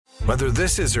Whether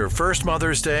this is her first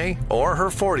Mother's Day or her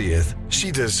 40th, she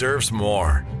deserves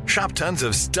more. Shop tons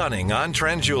of stunning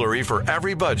on-trend jewelry for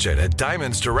every budget at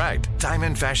Diamonds Direct.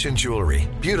 Diamond fashion jewelry,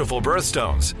 beautiful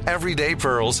birthstones, everyday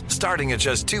pearls starting at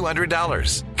just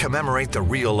 $200. Commemorate the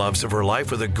real loves of her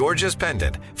life with a gorgeous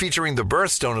pendant featuring the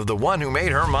birthstone of the one who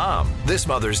made her mom. This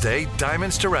Mother's Day,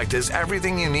 Diamonds Direct is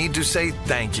everything you need to say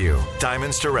thank you.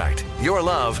 Diamonds Direct. Your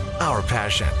love, our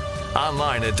passion.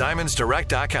 Online at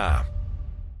diamondsdirect.com.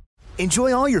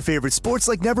 Enjoy all your favorite sports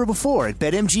like never before at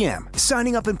BetMGM.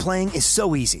 Signing up and playing is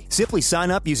so easy. Simply sign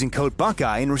up using code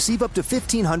Buckeye and receive up to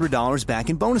 $1,500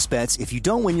 back in bonus bets if you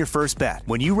don't win your first bet.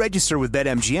 When you register with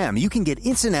BetMGM, you can get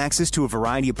instant access to a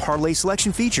variety of parlay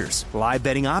selection features, live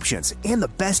betting options, and the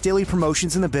best daily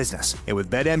promotions in the business. And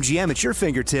with BetMGM at your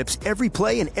fingertips, every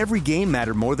play and every game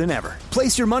matter more than ever.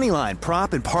 Place your moneyline,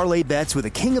 prop, and parlay bets with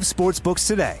the king of sportsbooks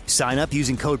today. Sign up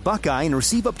using code Buckeye and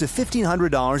receive up to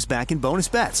 $1,500 back in bonus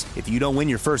bets if you don't win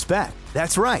your first bet.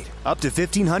 That's right, up to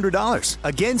 $1,500.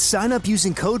 Again, sign up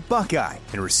using code Buckeye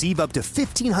and receive up to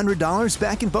 $1,500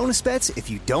 back in bonus bets if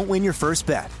you don't win your first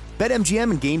bet.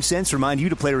 BetMGM and GameSense remind you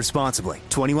to play responsibly.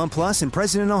 21 plus and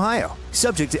present in Ohio.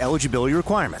 Subject to eligibility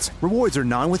requirements. Rewards are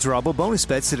non-withdrawable bonus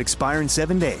bets that expire in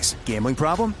 7 days. Gambling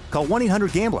problem? Call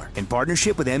 1-800-GAMBLER in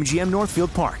partnership with MGM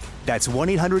Northfield Park. That's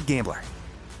 1-800-GAMBLER.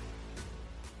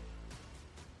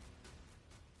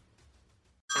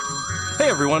 Hey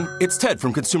everyone, it's Ted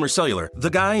from Consumer Cellular, the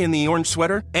guy in the orange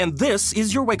sweater, and this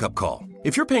is your wake-up call.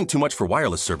 If you're paying too much for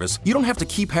wireless service, you don't have to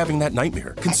keep having that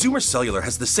nightmare. Consumer Cellular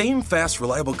has the same fast,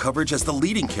 reliable coverage as the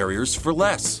leading carriers for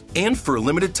less. And for a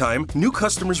limited time, new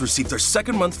customers receive their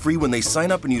second month free when they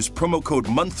sign up and use promo code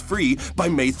MONTHFREE by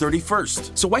May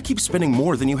 31st. So why keep spending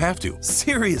more than you have to?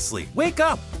 Seriously, wake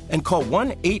up and call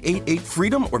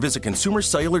 1-888-FREEDOM or visit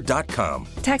consumercellular.com.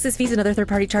 Taxes, fees, and other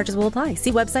third-party charges will apply.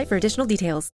 See website for additional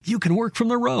details. You can work from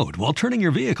the road while turning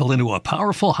your vehicle into a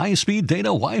powerful high-speed data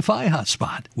Wi-Fi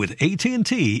hotspot with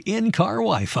AT&T in-car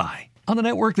Wi-Fi. On a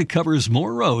network that covers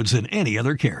more roads than any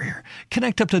other carrier.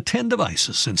 Connect up to 10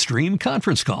 devices and stream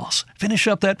conference calls. Finish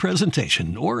up that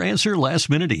presentation or answer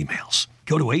last-minute emails.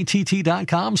 Go to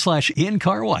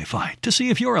att.com/in-car Wi-Fi to see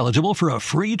if you're eligible for a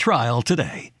free trial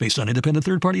today. Based on independent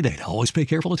third-party data, always pay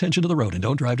careful attention to the road and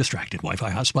don't drive distracted.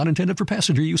 Wi-Fi hotspot intended for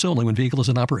passenger use only when vehicle is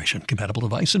in operation. Compatible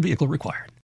device and vehicle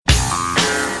required.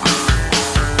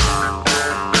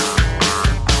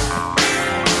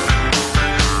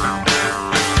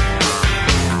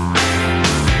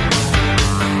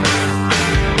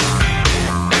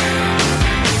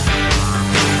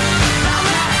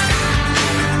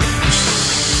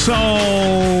 So,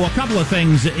 a couple of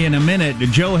things in a minute.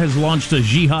 Joe has launched a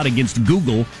jihad against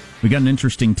Google. We got an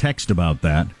interesting text about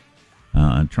that.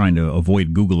 Trying to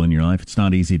avoid Google in your life. It's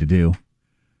not easy to do.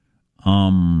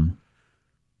 God,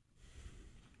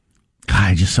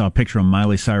 I just saw a picture of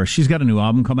Miley Cyrus. She's got a new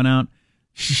album coming out.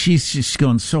 She's just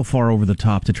going so far over the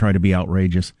top to try to be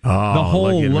outrageous. Oh, the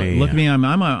whole look at me.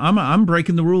 I'm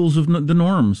breaking the rules of the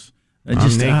norms. I'm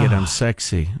naked. I'm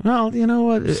sexy. Well, you know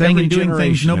what? Saying and doing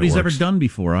things nobody's ever done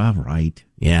before. All right.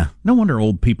 Yeah. No wonder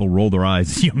old people roll their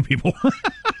eyes at young people.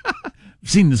 I've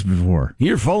seen this before.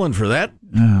 You're falling for that.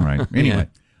 All right. Anyway,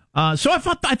 so I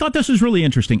thought this was really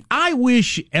interesting. I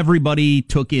wish everybody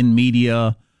took in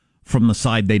media from the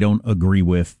side they don't agree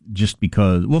with, just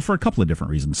because, well, for a couple of different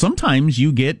reasons. Sometimes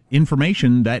you get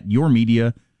information that your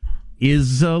media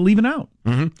is leaving out.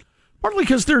 Mm-hmm. Partly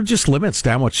because there are just limits to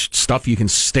how much stuff you can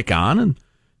stick on, and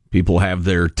people have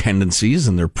their tendencies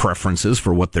and their preferences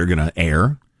for what they're going to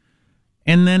air.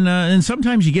 And then and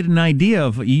sometimes you get an idea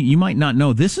of, you might not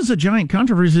know, this is a giant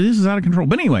controversy, this is out of control.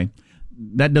 But anyway,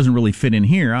 that doesn't really fit in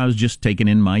here. I was just taking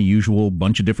in my usual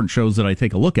bunch of different shows that I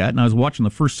take a look at, and I was watching the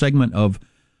first segment of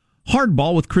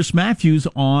Hardball with Chris Matthews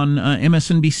on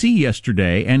MSNBC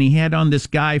yesterday, and he had on this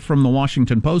guy from the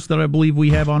Washington Post that I believe we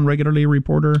have on regularly, a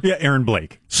reporter. Yeah, Aaron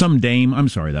Blake. Some dame. I'm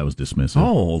sorry, that was dismissive.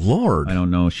 Oh, Lord. I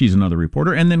don't know. She's another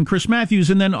reporter. And then Chris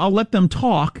Matthews, and then I'll let them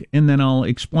talk, and then I'll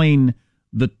explain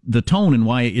the tone and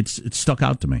why it's stuck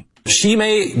out to me.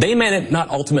 They may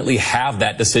not ultimately have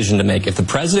that decision to make. If the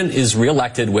president is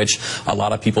reelected, which a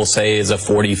lot of people say is a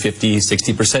 40, 50,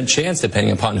 60% chance,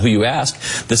 depending upon who you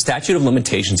ask, the statute of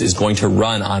limitations is going to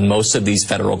run on most of these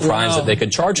federal crimes that they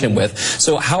could charge him with.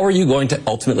 So how are you going to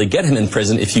ultimately get him in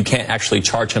prison if you can't actually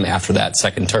charge him after that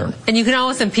second term? And you can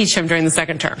always impeach him during the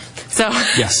second term. So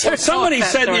yes. Well, somebody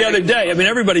said the other day, I mean,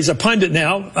 everybody's a pundit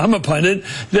now, I'm a pundit,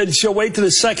 that she'll wait to the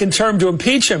second term to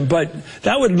impeach him, but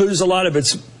that would lose a lot of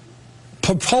its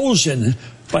propulsion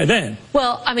by then.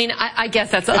 Well, I mean, I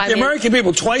guess that's... If the American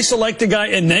people twice elect a guy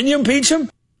and then you impeach him?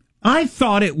 I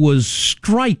thought it was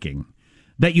striking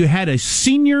that you had a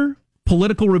senior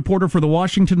political reporter for the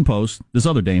Washington Post, this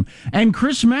other dame, and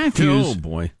Chris Matthews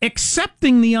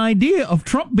accepting the idea of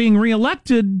Trump being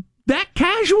reelected that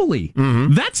casually.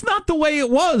 That's not the way it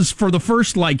was for the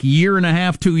first year and a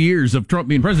half, 2 years of Trump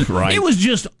being president. Right. It was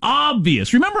just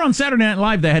obvious. Remember on Saturday Night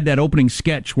Live, they had that opening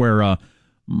sketch where,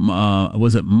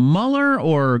 was it Mueller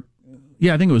or...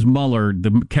 Yeah, I think it was Mueller,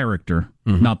 the character,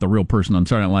 not the real person on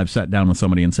Saturday Night Live, sat down with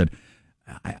somebody and said,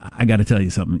 I got to tell you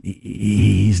something.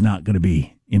 He's not going to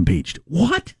be impeached.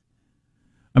 What?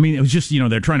 I mean, it was just,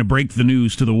 they're trying to break the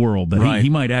news to the world that he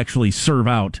might actually serve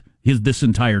out this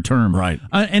entire term. Right.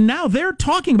 And now they're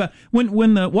talking about,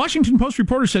 when the Washington Post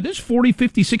reporter said it's 40,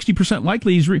 50, 60%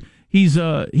 likely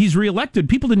he's reelected,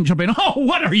 people didn't jump in. Oh,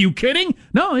 what, are you kidding?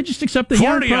 No, they just accept the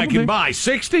 40 I can buy.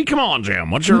 60? Come on,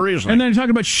 Jim. What's your reason? And then they're talking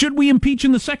about, should we impeach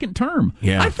in the second term?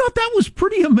 Yeah. I thought that was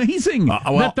pretty amazing.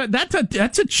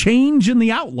 That's a change in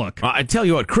the outlook. I tell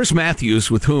you what, Chris Matthews,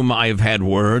 with whom I have had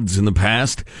words in the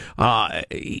past,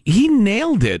 he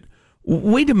nailed it.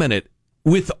 Wait a minute.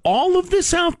 With all of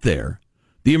this out there,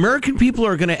 the American people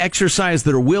are going to exercise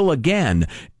their will again,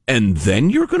 and then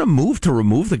you're going to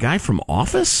remove the guy from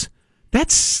office?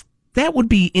 That would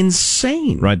be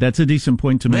insane. Right, that's a decent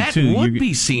point to make, too. That would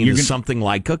be seen as something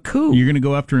like a coup. You're going to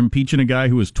go after impeaching a guy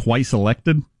who was twice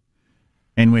elected?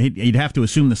 And you'd have to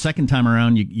assume the second time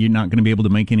around you're not going to be able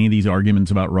to make any of these arguments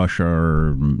about Russia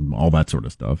or all that sort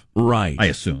of stuff. Right. I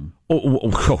assume.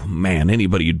 Oh man,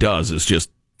 anybody who does is just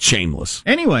shameless.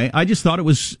 Anyway, I just thought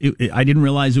I didn't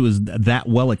realize it was that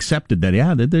well accepted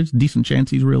that, there's a decent chance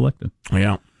he's reelected.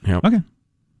 Yeah. Okay.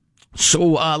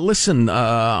 So, listen,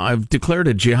 I've declared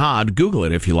a jihad. Google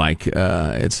it if you like.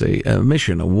 It's a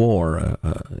mission, a war.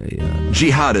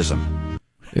 Jihadism.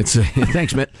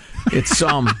 Thanks, Mitt. It's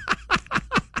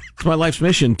my life's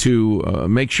mission to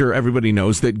make sure everybody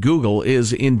knows that Google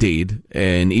is indeed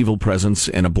an evil presence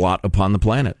and a blot upon the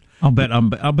planet.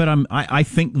 I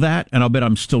think that, and I'll bet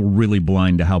I'm still really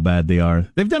blind to how bad they are.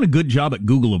 They've done a good job at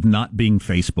Google of not being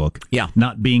Facebook. Yeah.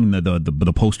 Not being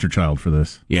the poster child for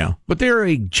this. Yeah. But they're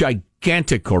a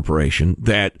gigantic corporation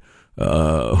that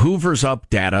hoovers up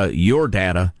data, your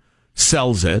data,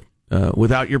 sells it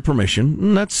without your permission.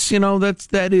 And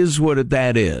that is what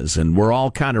that is. And we're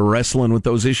all kind of wrestling with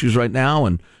those issues right now.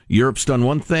 And Europe's done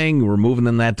one thing. We're moving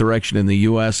in that direction in the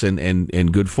U.S.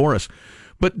 and good for us.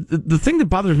 But the thing that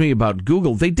bothers me about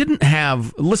Google, they didn't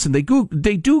have, listen, they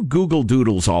do Google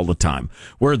Doodles all the time,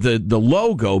 where the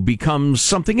logo becomes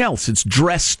something else. It's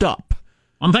dressed up.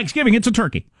 On Thanksgiving, it's a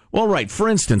turkey. Well, right, for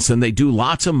instance, and they do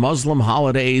lots of Muslim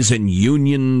holidays and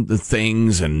union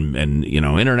things and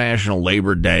International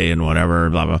Labor Day and whatever,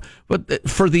 blah, blah. But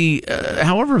for the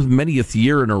however manyth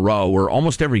year in a row, or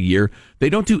almost every year,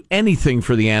 they don't do anything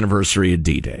for the anniversary of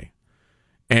D-Day.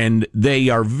 And they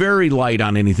are very light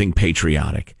on anything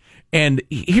patriotic. And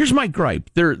here's my gripe.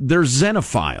 They're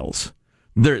xenophiles.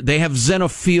 They have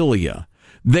xenophilia.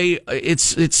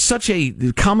 It's such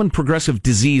a common progressive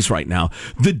disease right now.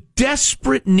 The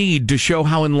desperate need to show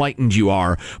how enlightened you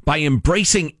are by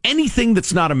embracing anything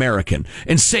that's not American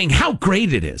and saying how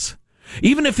great it is.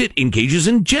 Even if it engages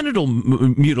in genital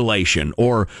mutilation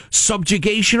or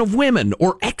subjugation of women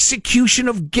or execution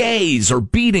of gays or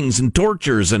beatings and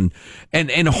tortures and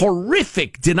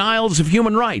horrific denials of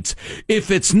human rights. If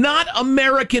it's not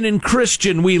American and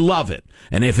Christian, we love it.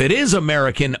 And if it is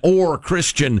American or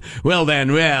Christian,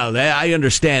 I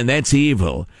understand that's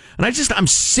evil. And I'm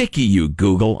sick of you,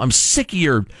 Google. I'm sick of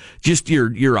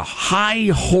you're a high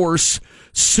horse,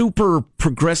 super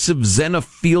progressive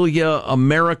xenophilia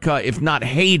America, if not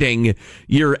hating.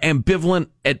 You're ambivalent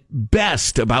at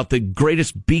best about the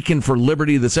greatest beacon for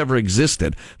liberty that's ever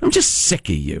existed. I'm just sick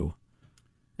of you.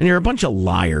 And you're a bunch of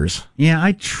liars. Yeah,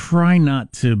 I try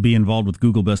not to be involved with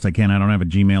Google best I can. I don't have a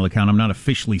Gmail account. I'm not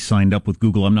officially signed up with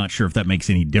Google. I'm not sure if that makes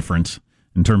any difference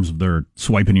in terms of their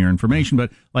swiping your information.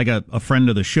 But like a friend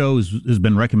of the show has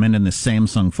been recommending this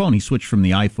Samsung phone. He switched from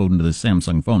the iPhone to the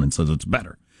Samsung phone and says it's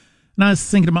better. And I was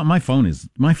thinking about my phone is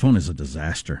a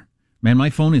disaster. Man, my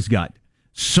phone has got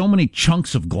so many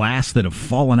chunks of glass that have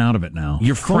fallen out of it now.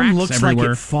 Your phone looks everywhere.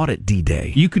 Like it fought at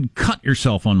D-Day. You could cut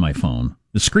yourself on my phone.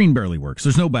 The screen barely works.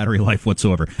 There's no battery life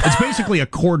whatsoever. It's basically a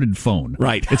corded phone.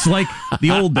 Right. It's like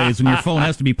the old days when your phone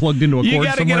has to be plugged into a cord somewhere. You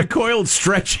got to get a coiled,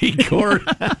 stretchy cord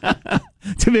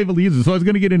to be able to use it. So I was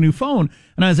going to get a new phone,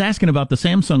 and I was asking about the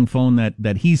Samsung phone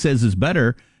that he says is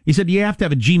better. He said, you have to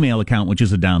have a Gmail account, which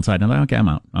is a downside. And I'm like, okay, I'm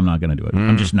out. I'm not going to do it.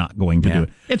 I'm just not going to do it.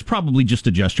 It's probably just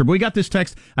a gesture. But we got this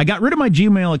text. I got rid of my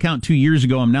Gmail account 2 years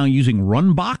ago. I'm now using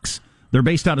Runbox. They're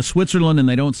based out of Switzerland, and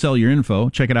they don't sell your info.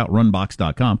 Check it out,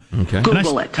 runbox.com. Okay.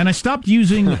 Google it. And I stopped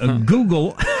using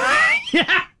Google.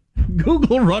 Yeah,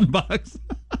 Google Runbox.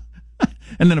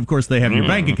 And then, of course, they have your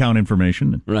bank account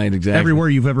information. Right, exactly. Everywhere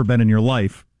you've ever been in your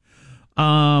life.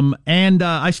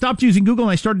 I stopped using Google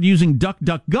and I started using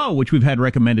DuckDuckGo, which we've had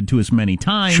recommended to us many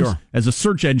times as a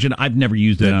search engine. I've never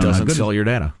used it. It doesn't sell your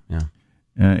data. Yeah.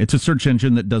 It's a search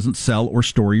engine that doesn't sell or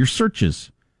store your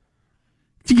searches.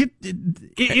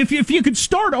 If you could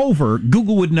start over,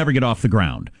 Google would never get off the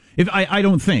ground. I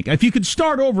don't think. If you could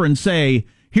start over and say,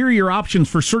 here are your options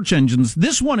for search engines,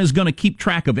 this one is going to keep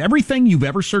track of everything you've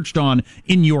ever searched on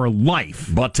in your life.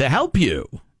 But to help you.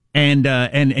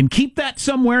 And keep that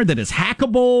somewhere that is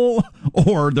hackable,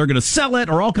 or they're going to sell it,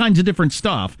 or all kinds of different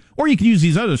stuff. Or you could use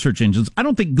these other search engines. I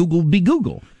don't think Google would be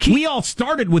Google. We all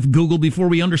started with Google before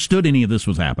we understood any of this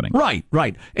was happening.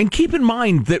 Right. And keep in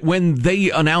mind that when they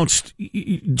announced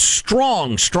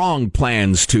strong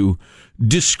plans to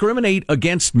discriminate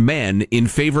against men in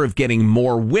favor of getting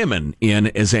more women in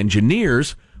as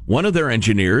engineers, one of their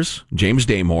engineers, James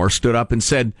Damore, stood up and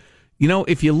said,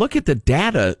 if you look at the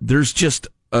data, there's just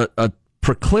a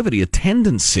proclivity, a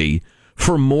tendency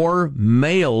for more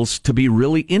males to be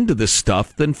really into this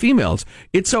stuff than females.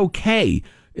 It's okay.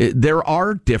 There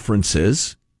are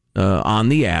differences on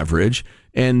the average,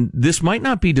 and this might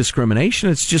not be discrimination.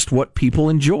 It's just what people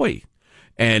enjoy.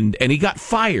 And he got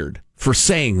fired for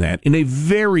saying that in a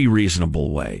very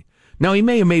reasonable way. Now, he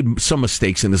may have made some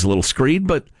mistakes in his little screed,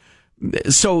 but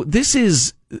so this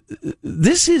is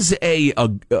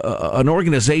an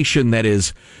organization that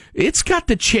it's got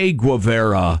the Che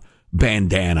Guevara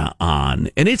bandana on,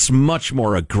 and it's much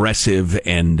more aggressive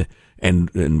and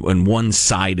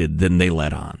one-sided than they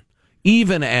let on,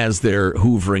 even as they're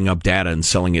hoovering up data and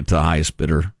selling it to the highest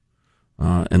bidder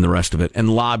and the rest of it,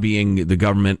 and lobbying the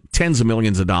government tens of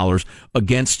millions of dollars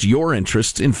against your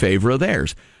interests in favor of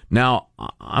theirs. Now,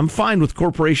 I'm fine with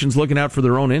corporations looking out for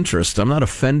their own interests. I'm not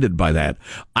offended by that.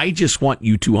 I just want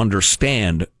you to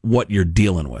understand what you're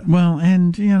dealing with. Well,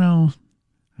 and, I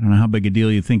don't know how big a deal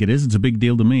you think it is. It's a big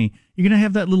deal to me. You're going to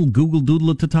have that little Google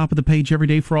Doodle at the top of the page every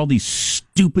day for all these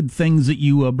stupid things that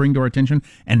you bring to our attention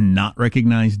and not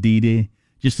recognize D-Day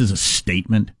just as a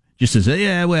statement. Just as,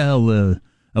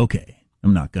 okay,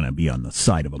 I'm not going to be on the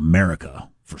side of America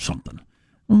for something.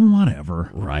 Whatever.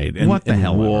 Right. What the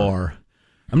hell? War.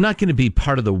 I'm not going to be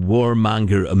part of the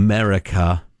warmonger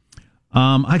America.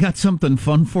 I got something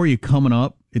fun for you coming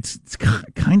up. It's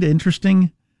kind of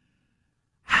interesting.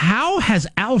 How has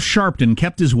Al Sharpton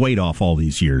kept his weight off all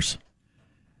these years?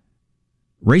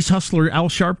 Race hustler Al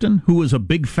Sharpton, who was a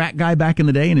big fat guy back in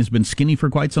the day and has been skinny for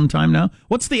quite some time now.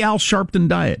 What's the Al Sharpton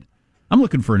diet? I'm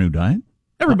looking for a new diet.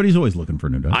 Everybody's always looking for a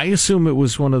new diet. I assume it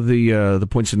was one of the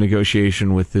points of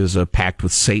negotiation with his pact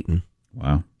with Satan.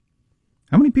 Wow.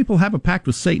 How many people have a pact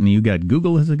with Satan? You got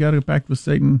Google has got a pact with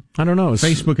Satan. I don't know.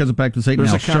 Facebook has a pact with Satan.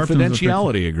 There's a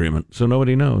confidentiality agreement, so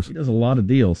nobody knows. He does a lot of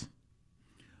deals.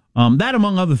 That,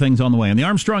 among other things, on the way on the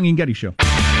Armstrong and Getty Show.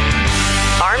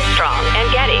 Armstrong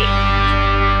and Getty.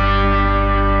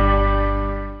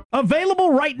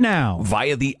 Available right now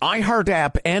via the iHeart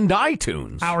app and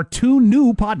iTunes. Our two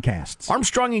new podcasts.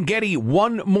 Armstrong and Getty,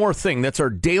 One More Thing. That's our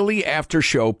daily after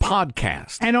show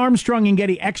podcast. And Armstrong and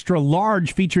Getty Extra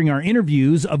Large, featuring our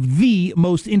interviews of the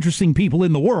most interesting people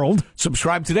in the world.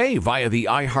 Subscribe today via the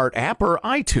iHeart app or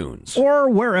iTunes. Or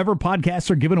wherever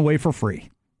podcasts are given away for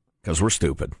free. Because we're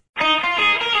stupid.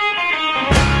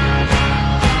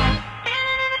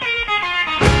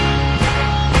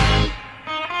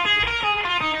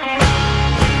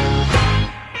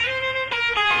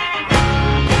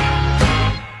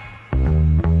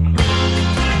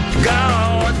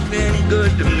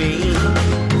 Good to me,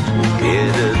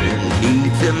 better than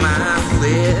eating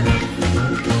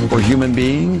myself. We're human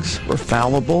beings. We're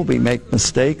fallible. We make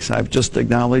mistakes. I've just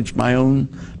acknowledged my own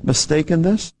mistake in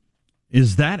this.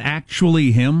 Is that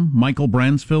actually him, Michael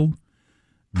Bransfield,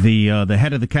 the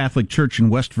head of the Catholic Church in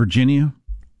West Virginia,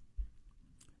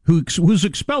 who's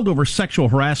expelled over sexual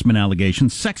harassment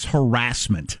allegations? Sex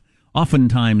harassment.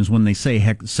 Oftentimes, when they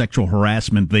say sexual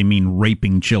harassment, they mean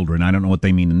raping children. I don't know what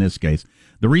they mean in this case.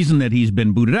 The reason that he's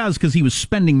been booted out is because he was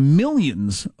spending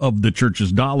millions of the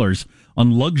church's dollars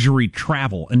on luxury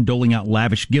travel and doling out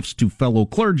lavish gifts to fellow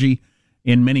clergy.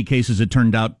 In many cases, it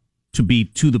turned out to be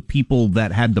to the people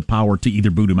that had the power to either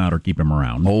boot him out or keep him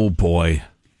around. Oh, boy.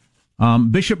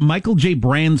 Bishop Michael J.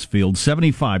 Bransfield,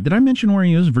 75. Did I mention where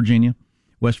he is? Virginia.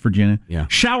 West Virginia. Yeah.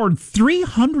 Showered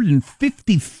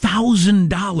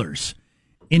 $350,000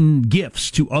 in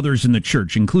gifts to others in the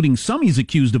church, including some he's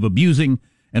accused of abusing,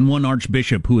 and one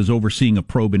archbishop who is overseeing a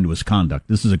probe into his conduct.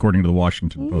 This is according to the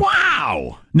Washington Post.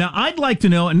 Wow! Now, I'd like to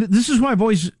know, and this is why I've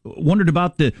always wondered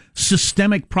about the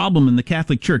systemic problem in the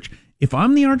Catholic Church. If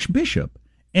I'm the archbishop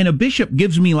and a bishop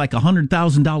gives me like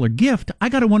 $100,000 gift, I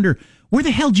got to wonder, where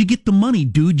the hell did you get the money,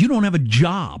 dude? You don't have a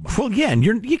job. Well, yeah, and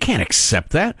you can't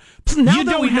accept that. Now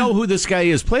that we know who this guy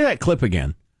is, play that clip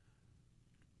again.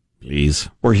 Please.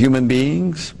 We're human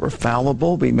beings. We're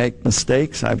fallible. We make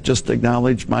mistakes. I've just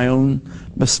acknowledged my own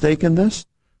mistake in this.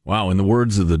 Wow, in the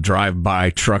words of the drive-by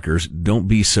truckers, don't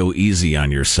be so easy on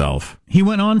yourself. He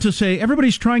went on to say,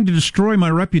 everybody's trying to destroy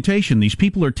my reputation. These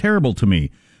people are terrible to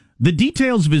me. The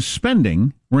details of his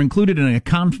spending were included in a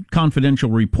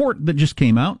confidential report that just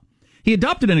came out. He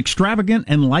adopted an extravagant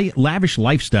and lavish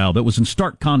lifestyle that was in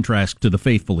stark contrast to the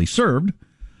faithful he served.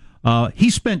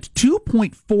 He spent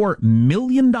 $2.4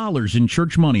 million in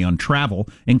church money on travel,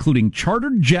 including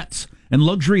chartered jets and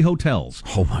luxury hotels.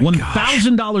 Oh, my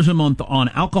 $1,000 a month on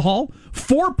alcohol,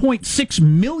 $4.6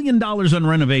 million on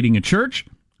renovating a church,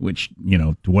 which,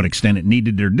 to what extent it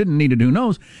needed or didn't need it, who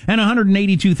knows, and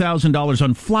 $182,000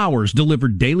 on flowers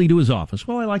delivered daily to his office.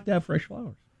 Well, I like to have fresh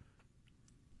flowers.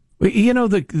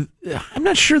 I'm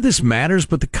not sure this matters,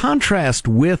 but the contrast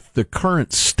with the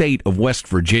current state of West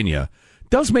Virginia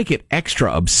does make it extra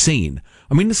obscene.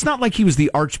 I mean, it's not like he was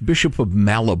the Archbishop of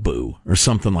Malibu or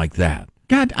something like that.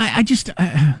 God, I just...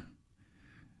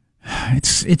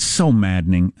 it's so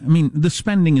maddening. I mean, the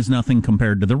spending is nothing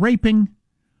compared to the raping.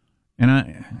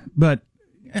 But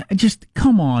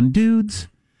come on, dudes.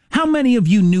 How many of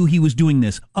you knew he was doing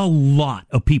this? A lot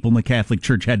of people in the Catholic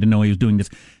Church had to know he was doing this.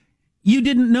 You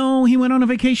didn't know he went on a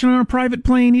vacation on a private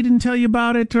plane? He didn't tell you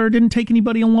about it, or didn't take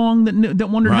anybody along that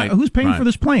wondered who's paying for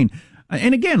this plane?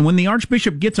 And again, when the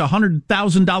Archbishop gets a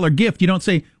 $100,000 gift, you don't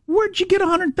say, where'd you get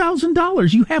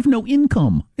 $100,000? You have no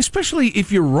income. Especially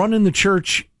if you're running the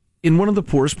church in one of the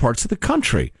poorest parts of the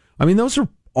country. I mean, those are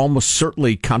almost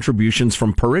certainly contributions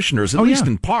from parishioners, at least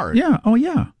in part. Yeah,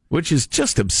 Which is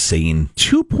just obscene.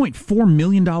 $2.4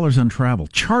 million on travel,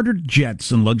 chartered jets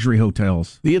and luxury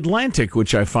hotels. The Atlantic,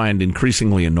 which I find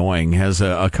increasingly annoying, has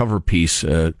a cover piece,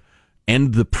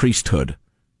 End the Priesthood,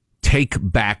 Take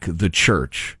Back the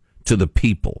Church to the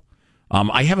People.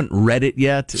 I haven't read it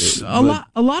yet. A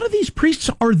lot of these priests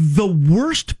are the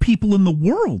worst people in the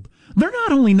world. They're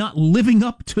not only not living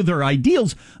up to their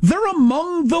ideals, they're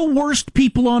among the worst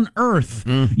people on earth.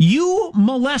 You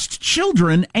molest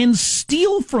children and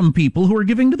steal from people who are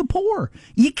giving to the poor.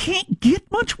 You can't get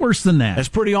much worse than that. That's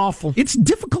pretty awful. It's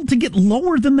difficult to get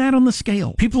lower than that on the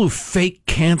scale. People who fake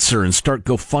cancer and start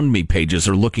GoFundMe pages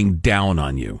are looking down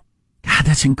on you. God,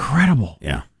 that's incredible.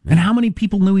 Yeah. And how many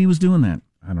people knew he was doing that?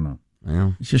 I don't know.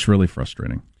 Yeah. It's just really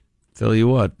frustrating. Tell you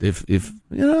what, if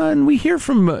and we hear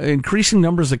from increasing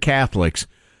numbers of Catholics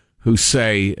who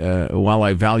say, while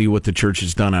I value what the church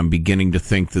has done, I'm beginning to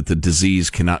think that the disease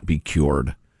cannot be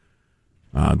cured.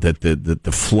 That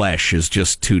the flesh is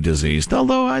just too diseased.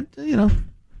 Although I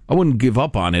wouldn't give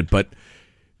up on it, but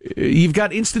you've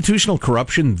got institutional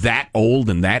corruption that old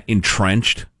and that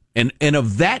entrenched. And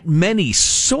of that many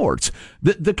sorts,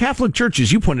 the Catholic Church,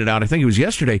 as you pointed out, I think it was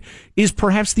yesterday, is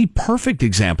perhaps the perfect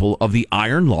example of the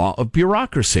iron law of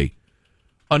bureaucracy.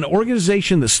 An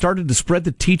organization that started to spread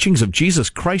the teachings of Jesus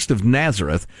Christ of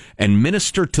Nazareth and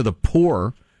minister to the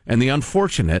poor and the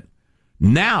unfortunate.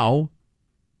 Now,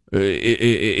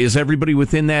 is everybody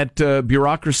within that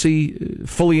bureaucracy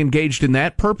fully engaged in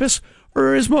that purpose?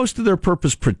 Or is most of their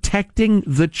purpose protecting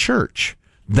the church?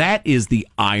 That is the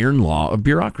iron law of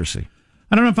bureaucracy.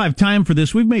 I don't know if I have time for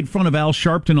this. We've made fun of Al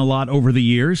Sharpton a lot over the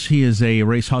years. He is a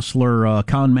race hustler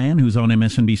con man who's on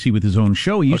MSNBC with his own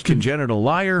show. A congenital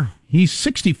liar. He's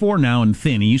 64 now and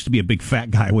thin. He used to be a big fat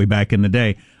guy way back in the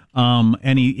day.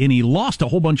 And he lost a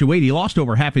whole bunch of weight. He lost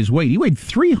over half his weight. He weighed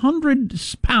 300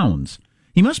 pounds.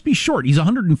 He must be short. He's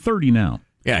 130 now.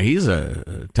 Yeah, he's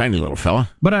a tiny little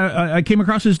fella. But I came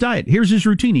across his diet. Here's his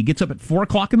routine. He gets up at 4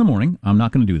 o'clock in the morning. I'm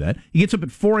not going to do that. He gets up at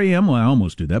 4 a.m. Well, I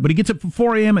almost do that. But he gets up at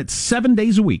 4 a.m. at 7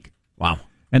 days a week. Wow.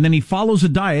 And then he follows a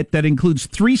diet that includes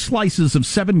 3 slices of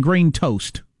 7-grain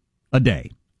toast a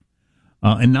day.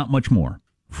 And not much more.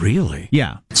 Really?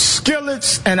 Yeah.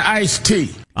 Skillets and iced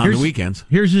tea. On the weekends.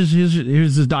 Here's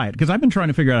his diet. Because I've been trying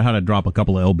to figure out how to drop a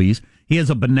couple of lbs. He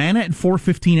has a banana at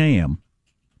 4:15 a.m.,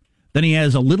 then he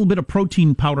has a little bit of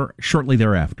protein powder shortly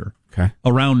thereafter. Okay.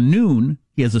 Around noon,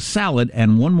 he has a salad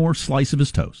and 1 more slice of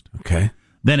his toast. Okay.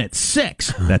 Then at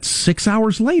 6, that's 6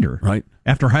 hours later. Right.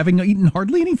 After having eaten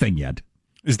hardly anything yet.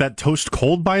 Is that toast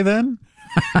cold by then?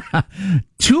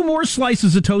 2 more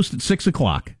slices of toast at 6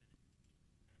 o'clock.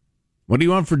 What do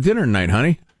you want for dinner tonight,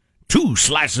 honey? 2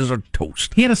 slices of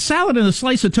toast. He had a salad and a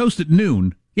slice of toast at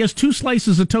noon. He has 2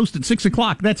 slices of toast at 6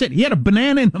 o'clock. That's it. He had a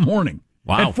banana in the morning.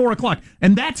 Wow. At 4 o'clock.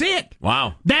 And that's it.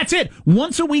 Wow. That's it.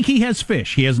 Once a week he has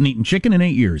fish. He hasn't eaten chicken in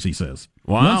 8 years, he says.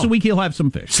 Wow. Once a week he'll have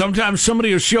some fish. Sometimes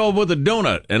somebody will show up with a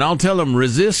donut, and I'll tell them,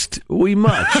 resist we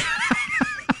much.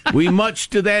 We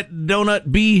much to that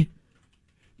donut be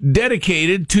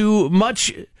dedicated to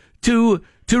much to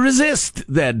resist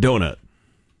that donut.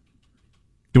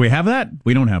 Do we have that?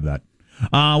 We don't have that.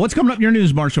 What's coming up in your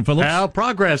news, Marshall Phillips? Well,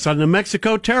 progress on the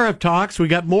Mexico tariff talks. We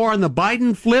got more on the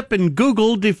Biden flip and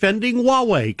Google defending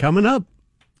Huawei coming up.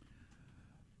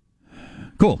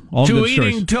 Cool. All to good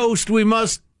eating stories. toast, we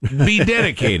must be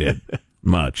dedicated.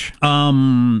 Much.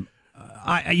 If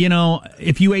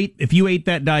you ate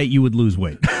that diet, you would lose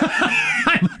weight.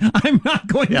 I'm not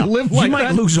going to live like that. You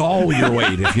might lose all your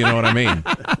weight, if you know what I mean.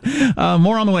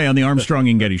 More on the way on the Armstrong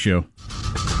and Getty Show.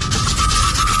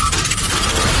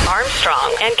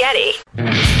 Armstrong and Getty.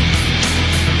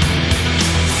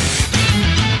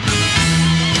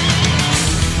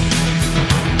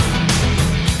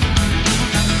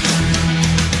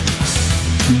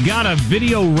 Got a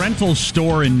video rental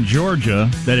store in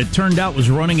Georgia that it turned out was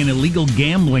running an illegal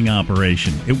gambling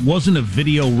operation. It wasn't a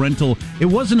video rental. It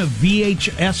wasn't a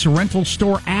VHS rental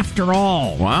store after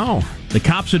all. Wow. The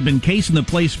cops had been casing the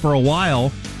place for a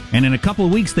while, and in a couple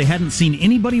of weeks they hadn't seen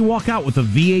anybody walk out with a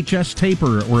VHS tape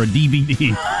or a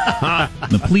DVD.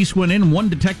 The police went in. One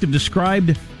detective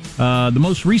described the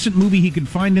most recent movie he could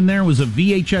find in there was a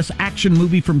VHS action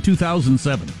movie from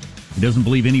 2007. He doesn't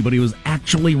believe anybody was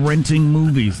actually renting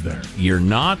movies there. You're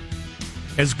not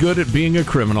as good at being a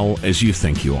criminal as you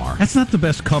think you are. That's not the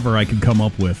best cover I could come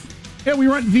up with. Yeah, we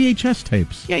rent VHS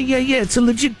tapes. Yeah, it's a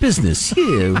legit business.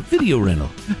 Yeah, video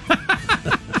rental.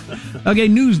 Okay,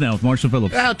 news now with Marshall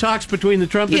Phillips. Well, talks between the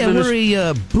Trump We're administration.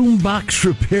 a boombox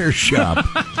repair shop.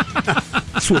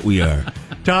 That's what we are.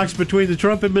 Talks between the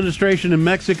Trump administration and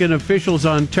Mexican officials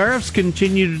on tariffs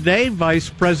continue today. Vice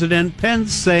President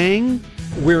Pence saying,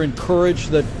 we're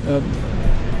encouraged that,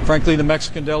 frankly, the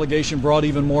Mexican delegation brought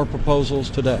even more proposals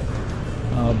today.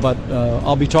 But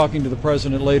I'll be talking to the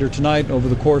president later tonight over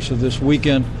the course of this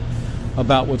weekend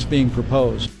about what's being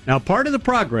proposed. Now, part of the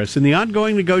progress in the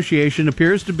ongoing negotiation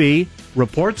appears to be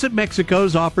reports that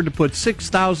Mexico's offered to put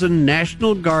 6,000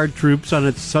 National Guard troops on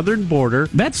its southern border.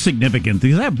 That's significant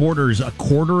because that border is a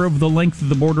quarter of the length of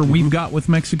the border we've got with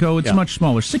Mexico. It's much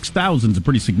smaller. 6,000 is a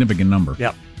pretty significant number.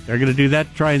 Yep. They're going to do that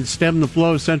to try and stem the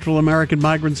flow of Central American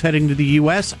migrants heading to the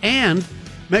U.S. And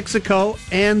Mexico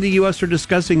and the U.S. are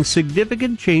discussing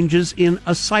significant changes in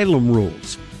asylum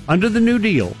rules. Under the New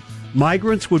Deal,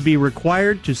 migrants would be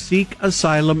required to seek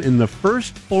asylum in the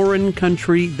first foreign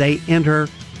country they enter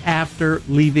after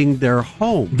leaving their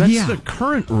home. That's the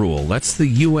current rule. That's the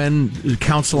UN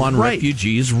Council on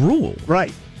Refugees rule.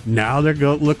 Right. Now they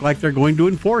look like they're going to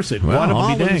enforce it. Well,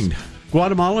 I'll be danged.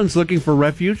 Guatemalans looking for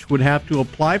refuge would have to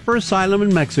apply for asylum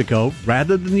in Mexico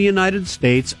rather than the United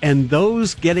States, and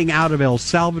those getting out of El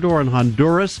Salvador and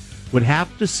Honduras would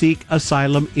have to seek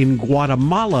asylum in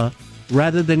Guatemala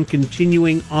rather than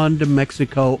continuing on to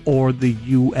Mexico or the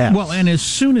U.S. Well, and as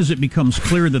soon as it becomes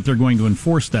clear that they're going to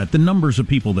enforce that, the numbers of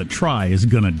people that try is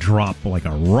going to drop like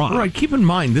a rock. Right. Keep in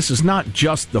mind, this is not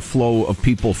just the flow of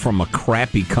people from a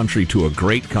crappy country to a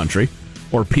great country,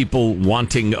 or people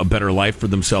wanting a better life for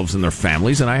themselves and their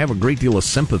families, and I have a great deal of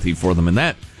sympathy for them in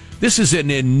that. This is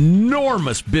an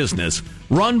enormous business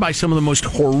run by some of the most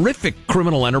horrific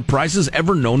criminal enterprises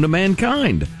ever known to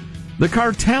mankind. The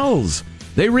cartels,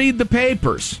 they read the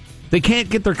papers. They can't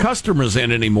get their customers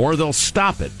in anymore. They'll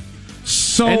stop it.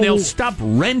 And they'll stop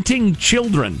renting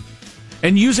children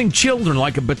and using children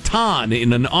like a baton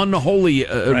in an unholy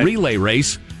relay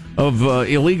race of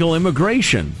illegal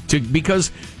immigration, because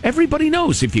everybody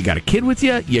knows if you got a kid with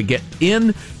you, you get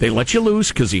in, they let you loose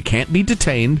because you can't be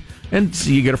detained, and so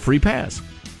you get a free pass.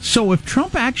 So if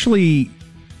Trump actually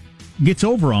gets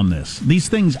over on this, these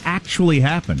things actually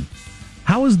happen,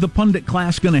 how is the pundit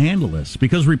class going to handle this?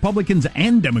 Because Republicans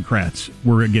and Democrats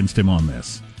were against him on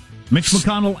this. Mitch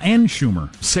McConnell and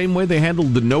Schumer. Same way they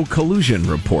handled the no collusion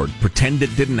report. Pretend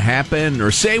it didn't happen,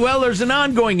 or say, well, there's an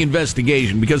ongoing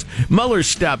investigation because Mueller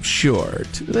stopped short.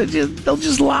 They'll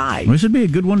just lie. This would be a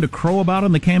good one to crow about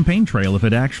on the campaign trail if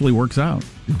it actually works out.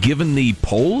 Given the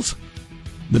polls,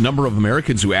 the number of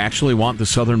Americans who actually want the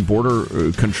southern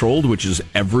border controlled, which is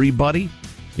everybody,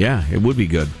 yeah, it would be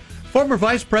good. Former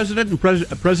Vice President and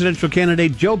presidential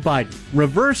candidate Joe Biden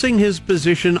reversing his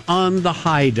position on the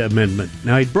Hyde Amendment.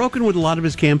 Now, he'd broken with a lot of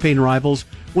his campaign rivals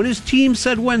when his team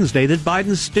said Wednesday that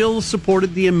Biden still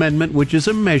supported the amendment, which is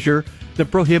a measure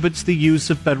that prohibits the use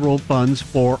of federal funds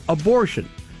for abortion.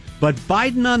 But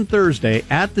Biden on Thursday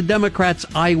at the Democrats'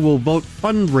 I Will Vote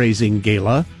fundraising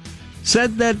gala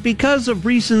said that because of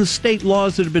recent state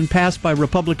laws that have been passed by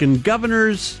Republican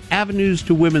governors, avenues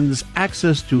to women's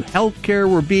access to health care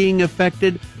were being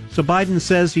affected. So Biden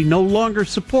says he no longer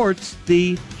supports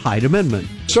the Hyde Amendment.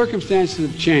 Circumstances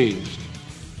have changed.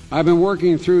 I've been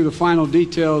working through the final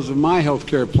details of my health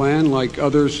care plan, like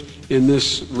others in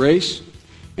this race,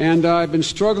 and I've been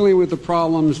struggling with the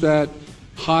problems that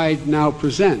Hyde now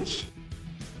presents.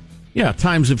 Yeah,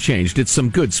 times have changed. It's some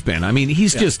good spin. I mean,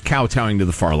 he's just kowtowing to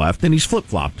the far left, and he's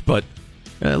flip-flopped. But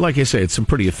like I say, it's some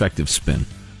pretty effective spin.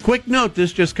 Quick note,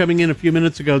 this just coming in a few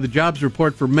minutes ago. The jobs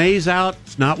report for May's out.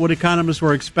 It's not what economists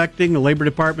were expecting. The Labor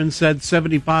Department said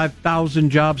 75,000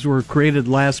 jobs were created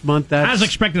last month. I was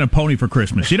expecting a pony for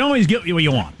Christmas. You don't always get what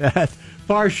you want. That's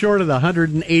far short of the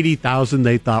 180,000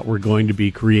 they thought were going to be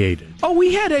created. Oh,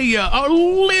 we had a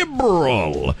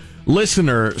liberal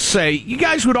listener say, you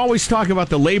guys would always talk about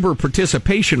the labor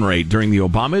participation rate during the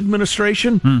Obama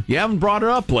administration. You haven't brought it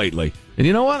up lately. And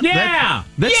you know what? Yeah,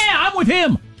 I'm with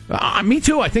him. Me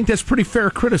too. I think that's pretty fair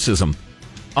criticism.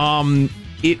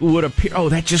 It would appear... Oh,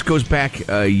 that just goes back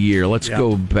a year. Let's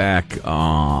go back...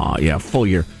 full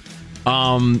year.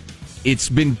 It's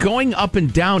been going up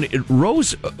and down. It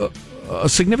rose a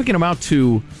significant amount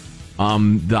to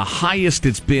the highest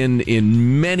it's been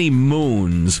in many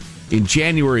moons in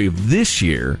January of this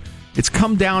year. It's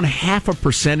come down 0.5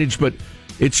 percentage, but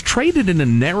it's traded in a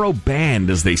narrow band,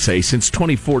 as they say, since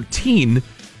 2014...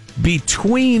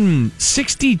 between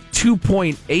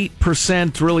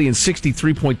 62.8% really and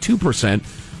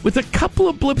 63.2%, with a couple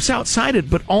of blips outside it,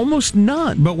 but almost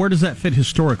none. But where does that fit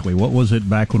historically? What was it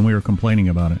back when we were complaining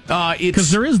about it?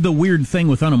 Because there is the weird thing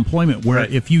with unemployment where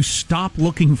if you stop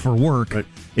looking for work,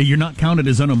 you're not counted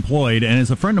as unemployed. And as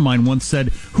a friend of mine once said,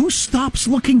 who stops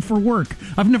looking for work?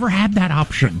 I've never had that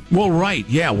option. Well, right,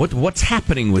 yeah. What's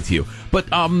happening with you? But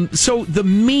so the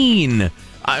mean,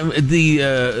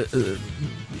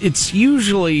 it's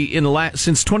usually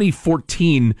since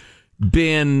 2014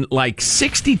 been like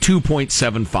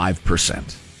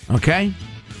 62.75%. Okay?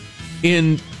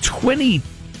 In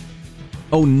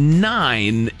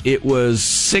 2009, it was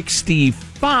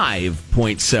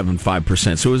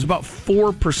 65.75%. So it was about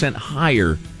 4%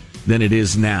 higher than it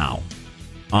is now.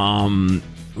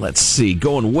 Let's see.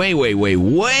 Going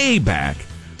way back.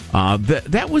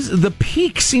 That was the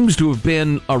peak seems to have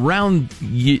been around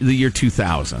the year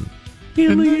 2000.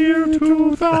 In the year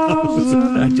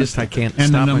 2000. I can't and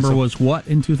stop the number myself. Was what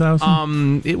in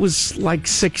 2000? It was like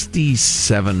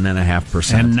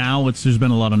 67.5%. And now there's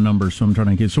been a lot of numbers, so I'm trying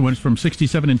to get. So when it's from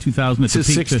 67 in 2000 to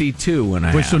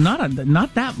 62.5. So not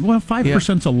that. Well,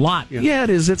 5%'s a lot. Yeah, it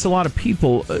is. It's a lot of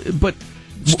people, but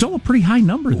still a pretty high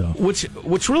number, though.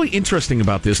 What's really interesting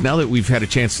about this, now that we've had a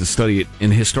chance to study it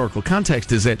in historical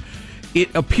context, is that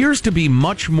it appears to be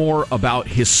much more about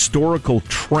historical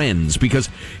trends, because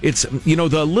it's,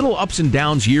 the little ups and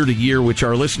downs year to year, which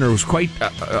our listener was quite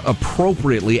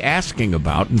appropriately asking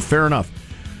about, and fair enough.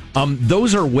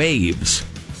 Those are waves.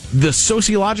 The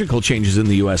sociological changes in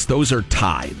the U.S., those are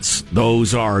tides.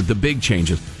 Those are the big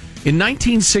changes. In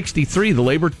 1963, the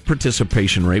labor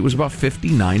participation rate was about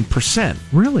 59%.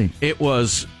 Really? It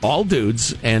was all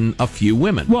dudes and a few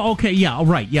women. Well, okay, yeah,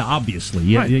 right, yeah, obviously.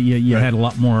 You had a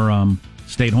lot more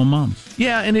stay-at-home moms.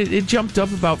 Yeah, and it jumped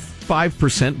up about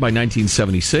 5% by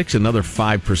 1976, another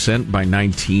 5% by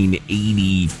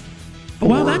 1984.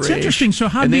 Well, that's interesting. So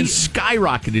how then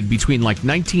skyrocketed between like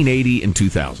 1980 and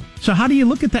 2000. So how do you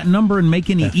look at that number and make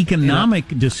any economic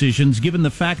decisions, given the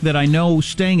fact that I know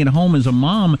staying at home as a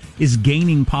mom is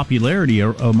gaining popularity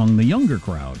among the younger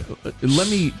crowd? Let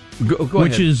me go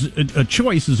Which ahead. is a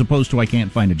choice as opposed to I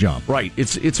can't find a job. Right.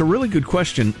 It's a really good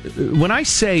question. When I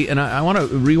say, and I want to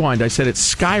rewind, I said it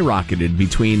skyrocketed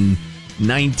between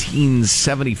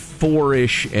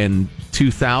 1974-ish and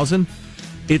 2000.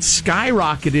 It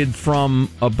skyrocketed from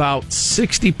about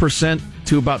 60%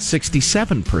 to about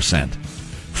 67%.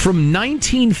 From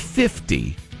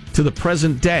 1950 to the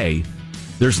present day,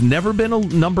 there's never been a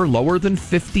number lower than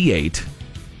 58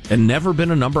 and never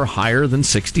been a number higher than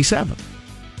 67.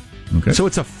 Okay. So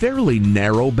it's a fairly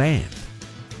narrow band.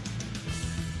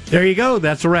 There you go.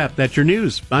 That's a wrap. That's your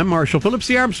news. I'm Marshall Phillips,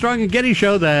 the Armstrong and Getty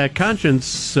Show, the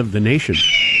conscience of the nation.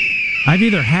 I've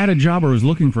either had a job or was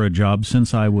looking for a job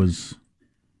since I was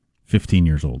 15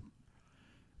 years old.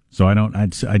 So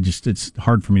it's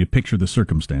hard for me to picture the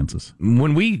circumstances.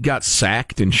 When we got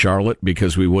sacked in Charlotte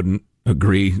because we wouldn't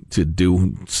agree to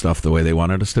do stuff the way they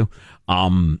wanted us to,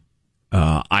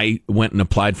 I went and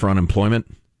applied for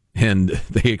unemployment, and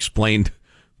they explained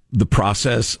the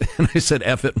process, and I said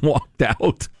F it and walked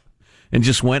out. and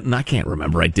just went, and I can't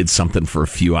remember, I did something for a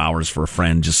few hours for a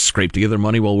friend, just scraped together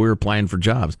money while we were applying for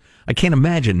jobs. I can't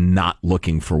imagine not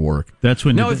looking for work. That's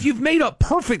when. Now, if you've made a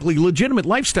perfectly legitimate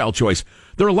lifestyle choice,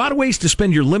 there are a lot of ways to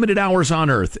spend your limited hours on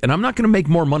Earth, and I'm not going to make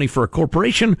more money for a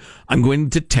corporation. I'm going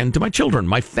to tend to my children,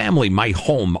 my family, my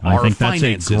home, our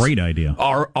finances. That's a great idea.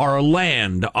 Our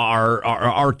land,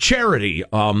 our charity,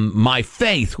 my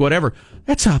faith, whatever.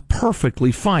 That's a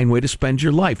perfectly fine way to spend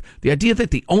your life. The idea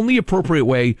that the only appropriate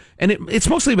way, and it's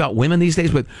mostly about women these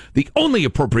days, but the only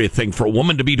appropriate thing for a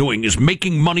woman to be doing is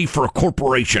making money for a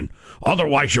corporation.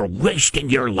 Otherwise, you're wasting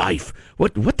your life.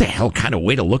 What the hell kind of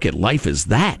way to look at life is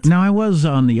that? Now, I was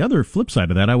on the other flip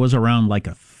side of that. I was around like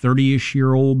a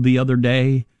 30-ish-year-old the other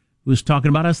day who was talking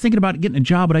about, I was thinking about getting a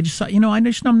job, but I just thought,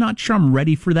 I'm not sure I'm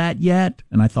ready for that yet.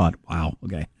 And I thought, wow,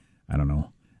 okay, I don't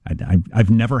know. I've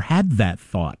never had that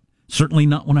thought. Certainly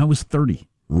not when I was 30.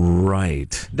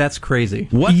 Right. That's crazy.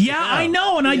 What? Yeah, I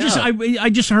know. And I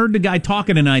just heard the guy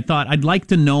talking, and I thought I'd like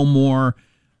to know more.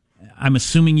 I'm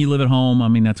assuming you live at home. I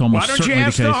mean, that's almost certainly the case. Why don't you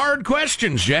ask the hard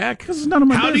questions, Jack? Because it's none of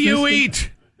my business. How do you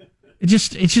eat?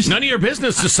 It's just none of your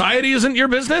business. Society isn't your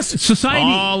business. Society.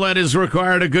 All that is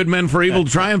required of good men for evil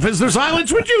to triumph is their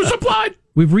silence, which you supplied.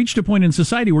 We've reached a point in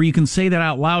society where you can say that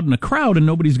out loud in a crowd and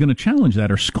nobody's going to challenge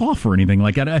that or scoff or anything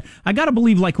like that. I got to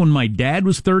believe, like when my dad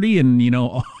was 30 and,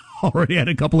 already had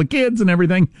a couple of kids and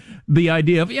everything, the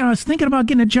idea of, I was thinking about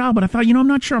getting a job, but I thought, I'm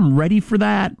not sure I'm ready for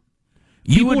that.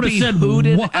 You would be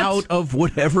hooted out of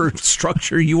whatever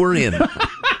structure you were in.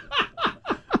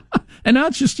 And now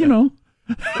it's just, I'm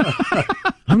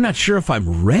not sure if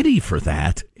I'm ready for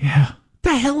that. Yeah.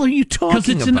 The hell are you talking about?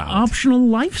 Because it's an optional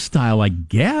lifestyle, I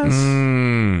guess.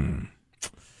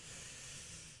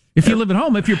 If you live at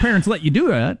home, if your parents let you do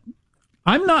that,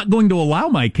 I'm not going to allow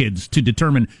my kids to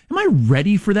determine, am I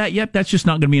ready for that yet? That's just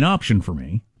not going to be an option for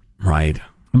me. Right.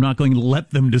 I'm not going to let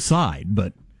them decide,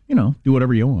 but, do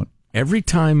whatever you want. Every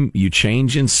time you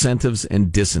change incentives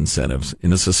and disincentives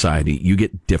in a society, you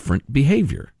get different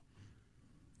behavior.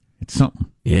 It's something.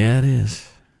 Yeah, it is.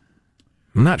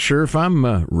 I'm not sure if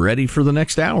I'm ready for the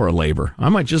next hour of labor. I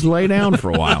might just lay down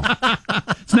for a while.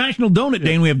 It's National Donut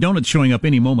Day, and we have donuts showing up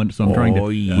any moment, so I'm trying to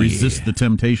resist the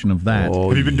temptation of that.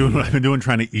 Have you been doing what I've been doing,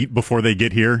 trying to eat before they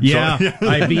get here? Yeah, so,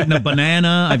 I've eaten a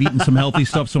banana. I've eaten some healthy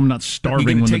stuff, so I'm not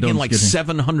starving when the donuts get in. Taking like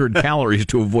 700 calories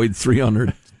to avoid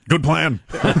 300. Good plan.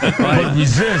 But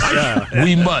resist,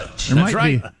 we much. There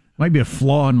might be a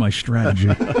flaw in my strategy.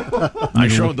 I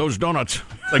showed those donuts.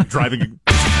 It's like driving.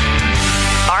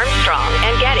 Armstrong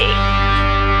and Getty.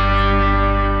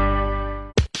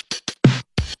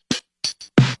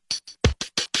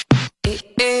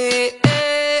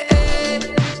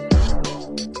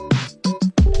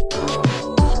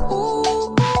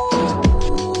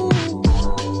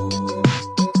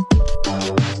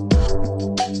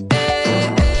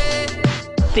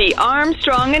 The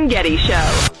Armstrong and Getty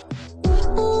Show.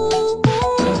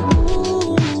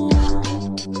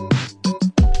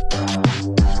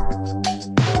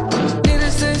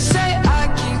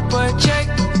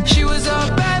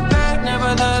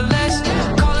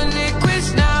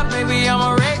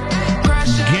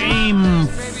 Game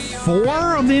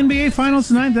 4 of the NBA Finals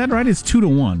tonight. Is that right? It's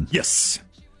 2-1. Yes.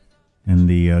 And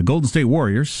the Golden State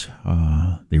Warriors,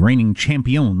 the reigning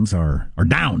champions, are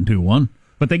down 2-1.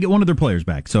 But they get one of their players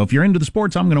back. So if you're into the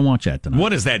sports, I'm going to watch that tonight.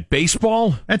 What is that,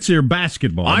 baseball? That's your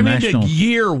basketball. I'm into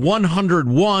year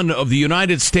 101 of the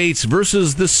United States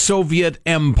versus the Soviet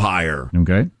Empire.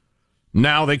 Okay.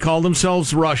 Now they call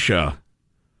themselves Russia.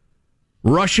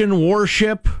 Russian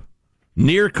warship,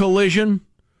 near collision,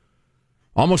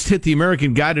 almost hit the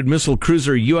American guided missile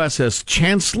cruiser USS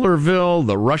Chancellorsville.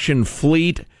 The Russian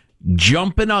fleet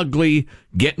jumping ugly,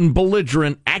 getting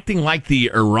belligerent, acting like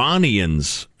the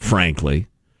Iranians, frankly,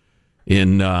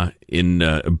 in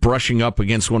brushing up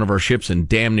against one of our ships and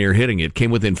damn near hitting it. Came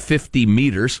within 50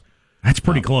 meters. That's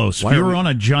pretty close. If you were on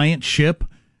a giant ship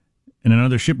and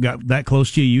another ship got that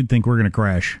close to you, you'd think we're going to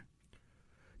crash.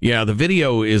 Yeah, the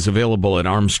video is available at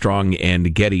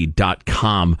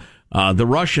ArmstrongandGetty.com. The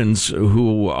Russians,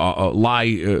 who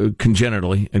lie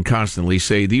congenitally and constantly,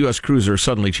 say the U.S. cruiser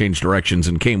suddenly changed directions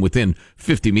and came within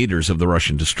 50 meters of the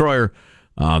Russian destroyer.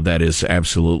 That is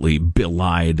absolutely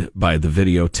belied by the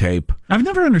videotape. I've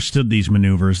never understood these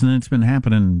maneuvers, and it's been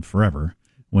happening forever.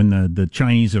 When the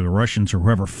Chinese or the Russians or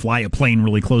whoever fly a plane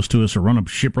really close to us or run a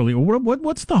ship really...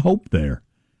 What's the hope there?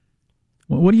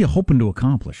 What are you hoping to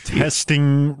accomplish?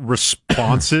 Testing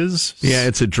responses? Yeah,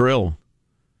 it's a drill.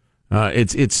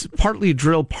 It's partly a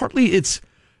drill, partly it's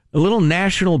a little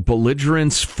national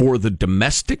belligerence for the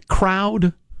domestic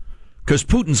crowd, because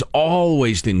Putin's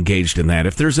always engaged in that.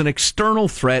 If there's an external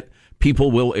threat,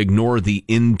 people will ignore the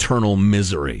internal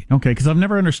misery. Okay, because I've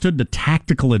never understood the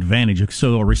tactical advantage.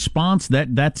 So a response,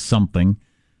 that's something.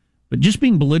 But just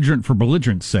being belligerent for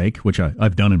belligerent's sake, which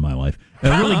I've done in my life,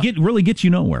 really gets you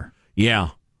nowhere. Yeah.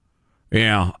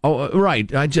 Oh, right.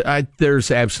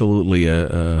 There's absolutely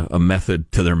a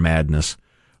method to their madness.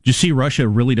 Did you see Russia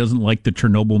really doesn't like the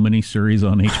Chernobyl miniseries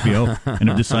on HBO and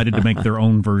have decided to make their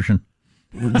own version?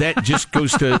 That just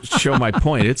goes to show my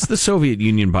point. It's the Soviet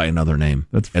Union by another name.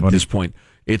 That's funny. At this point.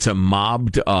 It's a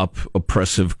mobbed up,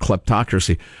 oppressive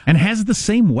kleptocracy. And has the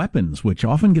same weapons, which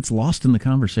often gets lost in the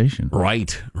conversation.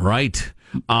 Right.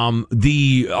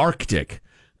 The Arctic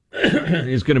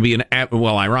is going to be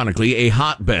ironically, a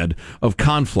hotbed of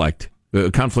conflict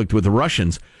with the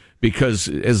Russians, because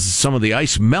as some of the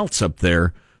ice melts up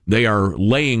there, they are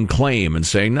laying claim and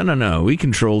saying, no, we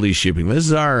control these shipping. This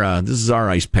is our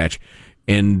ice patch.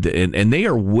 And they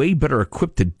are way better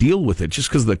equipped to deal with it just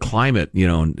because of the climate,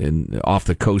 and off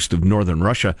the coast of northern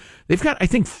Russia. They've got, I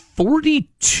think,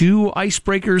 42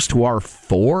 icebreakers to our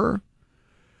 4.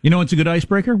 You know what's a good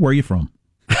icebreaker? Where are you from?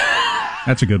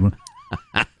 That's a good one.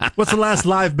 What's the last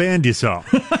live band you saw?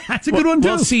 That's a good one, too.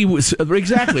 Well, see,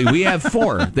 exactly. We have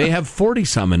 4. They have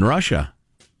 40-some in Russia.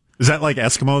 Is that like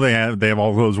Eskimo? They have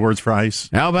all those words for ice?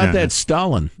 How about that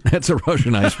Stalin? That's a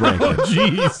Russian icebreaker. Oh,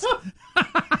 jeez.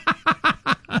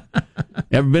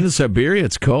 Ever been to Siberia?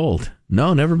 It's cold.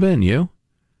 No, never been. You?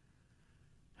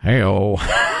 Hey-oh.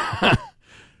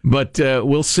 But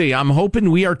we'll see. I'm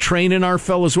hoping we are training our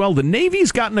fellows well. The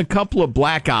Navy's gotten a couple of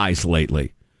black eyes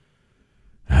lately.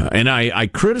 And I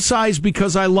criticize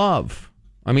because I love.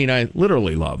 I mean, I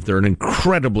literally love. They're an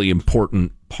incredibly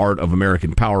important part of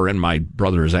American power, and my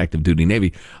brother is active duty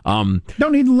Navy.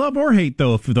 Don't need love or hate,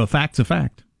 though, if the fact's a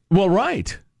fact. Well,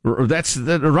 right. That's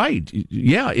right.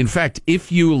 Yeah. In fact,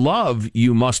 if you love,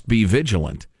 you must be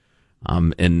vigilant.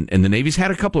 And the Navy's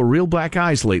had a couple of real black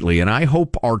eyes lately, and I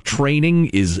hope our training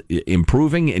is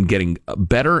improving and getting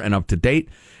better and up to date,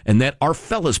 and that our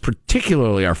fellas,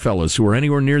 particularly our fellas who are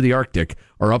anywhere near the Arctic,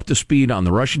 are up to speed on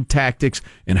the Russian tactics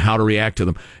and how to react to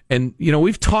them. And,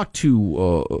 we've talked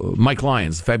to Mike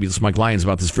Lyons, the fabulous Mike Lyons,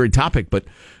 about this very topic, but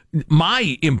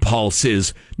my impulse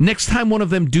is next time one of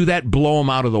them do that, blow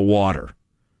them out of the water.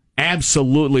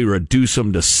 Absolutely reduce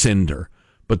them to cinder.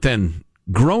 But then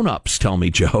grown-ups tell me,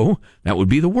 Joe, that would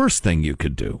be the worst thing you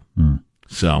could do.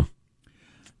 So,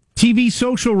 TV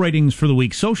social ratings for the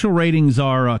week. Social ratings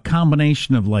are a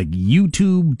combination of like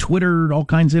YouTube, Twitter, all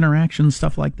kinds of interactions,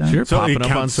 stuff like that. Sure, so popping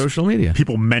up on social media.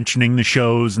 People mentioning the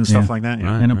shows and stuff like that.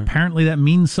 Yeah. Right, and apparently that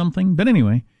means something. But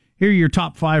anyway, here are your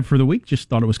top 5 for the week. Just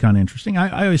thought it was kind of interesting.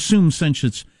 I assume since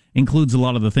it includes a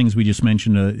lot of the things we just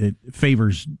mentioned, it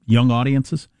favors young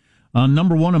audiences.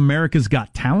 Number 1, America's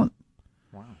Got Talent.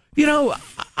 Wow.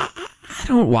 I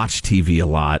don't watch TV a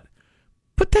lot,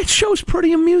 but that show's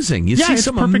pretty amusing. You see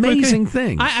some amazing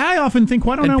things. I often think,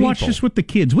 why don't I watch this with the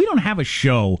kids? We don't have a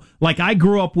show. Like I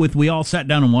grew up with, we all sat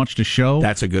down and watched a show.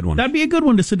 That's a good one. That'd be a good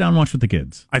one to sit down and watch with the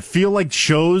kids. I feel like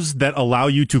shows that allow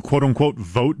you to, quote-unquote,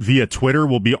 vote via Twitter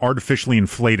will be artificially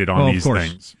inflated on these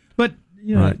things. But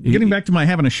getting back to my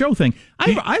having a show thing,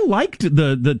 I liked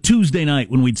the Tuesday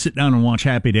night when we'd sit down and watch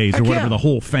Happy Days or whatever, the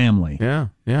whole family. Yeah.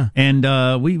 And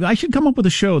I should come up with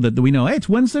a show that we know, hey, it's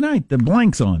Wednesday night, the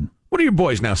blank's on. What are your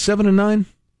boys now, 7 and 9?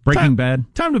 Breaking Bad.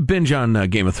 Time to binge on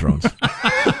Game of Thrones.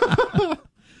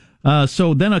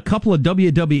 So then a couple of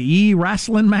WWE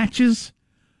wrestling matches,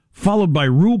 followed by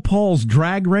RuPaul's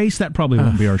Drag Race. That probably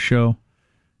won't be our show.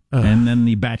 And then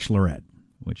The Bachelorette,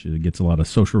 which gets a lot of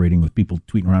social rating with people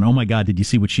tweeting around. Oh my God, did you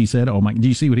see what she said? Did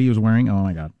you see what he was wearing? Oh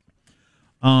my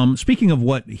God. Speaking of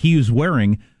what he was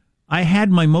wearing, I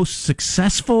had my most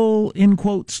successful, in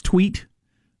quotes, tweet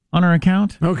on our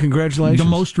account. Oh, congratulations. The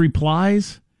most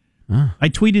replies. I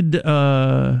tweeted...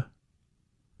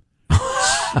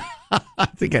 I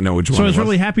think I know which one. So I was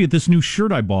really happy with this new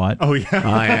shirt I bought. Oh,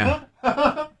 yeah.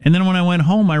 And then when I went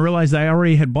home, I realized I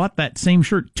already had bought that same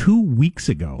shirt 2 weeks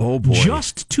ago. Oh, boy.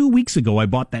 Just 2 weeks ago, I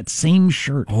bought that same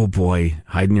shirt. Oh, boy.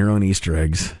 Hiding your own Easter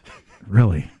eggs.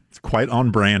 Really? It's quite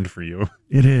on brand for you.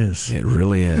 It is. It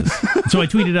really is. So I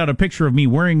tweeted out a picture of me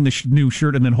wearing the new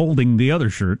shirt and then holding the other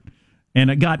shirt. And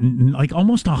it got like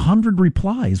almost 100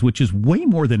 replies, which is way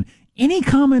more than any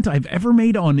comment I've ever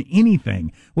made on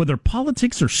anything, whether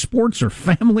politics or sports or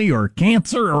family or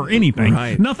cancer or anything.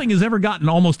 Right. Nothing has ever gotten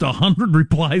almost 100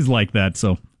 replies like that.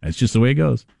 So that's just the way it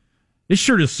goes. This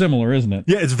shirt is similar, isn't it?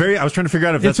 Yeah, it's very. I was trying to figure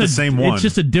out if that's the same one. It's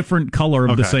just a different color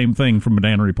of the same thing from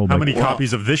Banana Republic. How many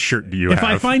copies of this shirt do you have? If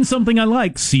I find something I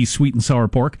like, see Sweet and Sour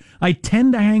Pork, I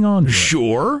tend to hang on to it.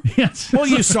 Sure. Yes. Well,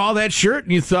 you saw that shirt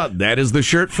and you thought, that is the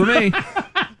shirt for me.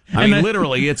 I mean,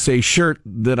 literally, it's a shirt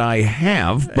that I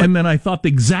have. And then I thought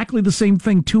exactly the same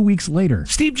thing 2 weeks later.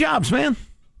 Steve Jobs, man.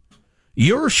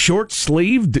 Your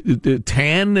short-sleeved,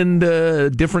 tan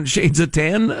and different shades of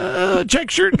tan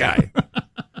check shirt guy.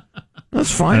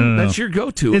 That's fine. That's your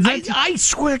go-to. I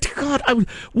swear to God,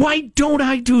 why don't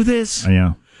I do this?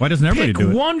 Yeah. Why doesn't everybody do it?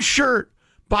 Pick one shirt,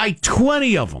 buy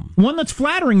 20 of them. One that's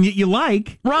flattering that you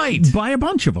like. Right. Buy a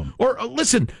bunch of them. Or,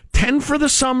 listen, 10 for the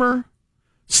summer,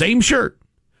 same shirt.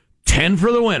 10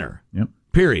 for the winter. Yep.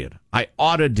 Period. I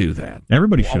ought to do that.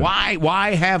 Everybody should.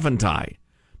 Why haven't I?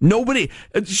 Nobody.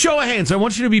 Show of hands. I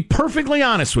want you to be perfectly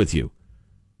honest with you.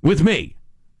 With me.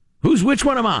 Which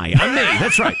one am I? I'm me.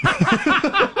 That's right.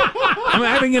 I'm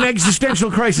having an existential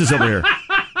crisis over here.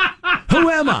 Who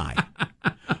am I?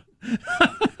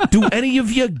 Do any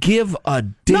of you give a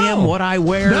damn what I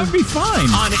wear? That'd be fine.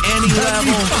 On any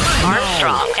level?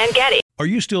 Armstrong and Getty. Are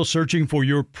you still searching for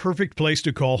your perfect place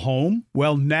to call home?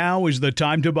 Well, now is the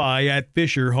time to buy at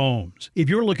Fisher Homes. If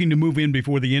you're looking to move in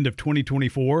before the end of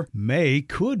 2024, May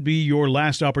could be your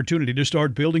last opportunity to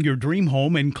start building your dream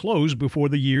home and close before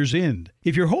the year's end.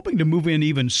 If you're hoping to move in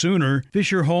even sooner,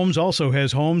 Fisher Homes also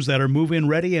has homes that are move-in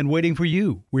ready and waiting for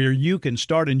you, where you can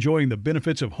start enjoying the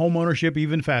benefits of homeownership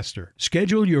even faster.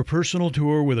 Schedule your personal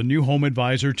tour with a new home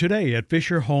advisor today at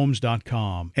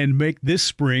FisherHomes.com and make this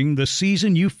spring the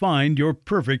season you find your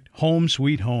perfect home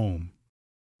sweet home.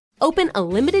 Open a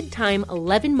limited-time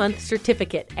 11-month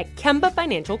certificate at Kemba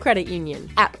Financial Credit Union.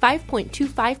 At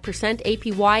 5.25%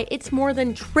 APY, it's more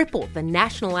than triple the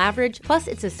national average, plus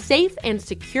it's a safe and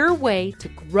secure way to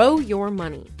grow your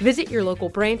money. Visit your local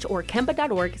branch or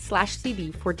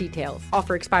kemba.org/CD for details.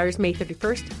 Offer expires May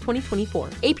 31st, 2024.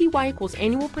 APY equals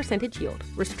annual percentage yield.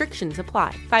 Restrictions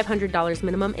apply. $500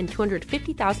 minimum and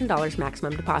 $250,000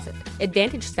 maximum deposit.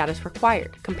 Advantage status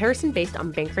required. Comparison based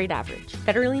on bank rate average.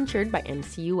 Federally insured by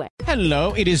NCUA.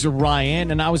 Hello, it is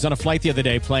Ryan, and I was on a flight the other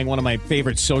day playing one of my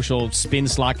favorite social spin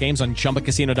slot games on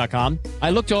ChumbaCasino.com. I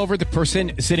looked over at the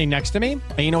person sitting next to me,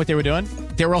 and you know what they were doing?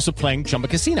 They were also playing Chumba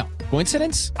Casino.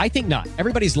 Coincidence? I think not.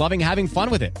 Everybody's loving having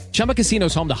fun with it. Chumba Casino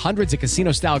is home to hundreds of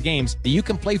casino-style games that you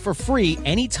can play for free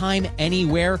anytime,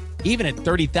 anywhere, even at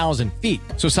 30,000 feet.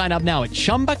 So sign up now at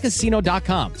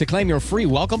ChumbaCasino.com to claim your free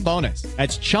welcome bonus.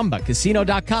 That's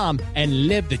ChumbaCasino.com and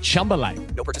live the Chumba life.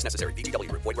 No purchase necessary. VGW.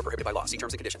 Void where prohibited by law. See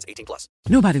terms and conditions. 18+.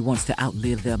 Nobody wants to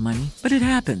outlive their money, but it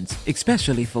happens,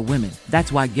 especially for women.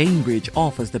 That's why Gainbridge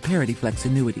offers the Parity Flex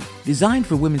annuity, designed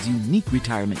for women's unique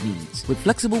retirement needs, with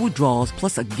flexible withdrawals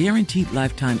plus a guaranteed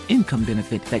lifetime income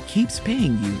benefit that keeps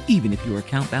paying you even if your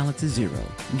account balance is zero.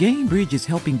 Gainbridge is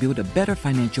helping build a better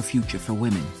financial future for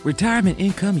women. Retirement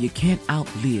income you can't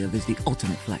outlive is the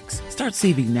ultimate flex. Start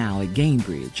saving now at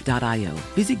Gainbridge.io.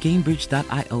 Visit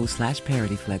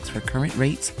Gainbridge.io/ParityFlex for current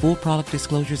rates, full product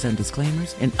disclosures and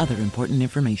disclaimers, and other important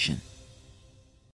information.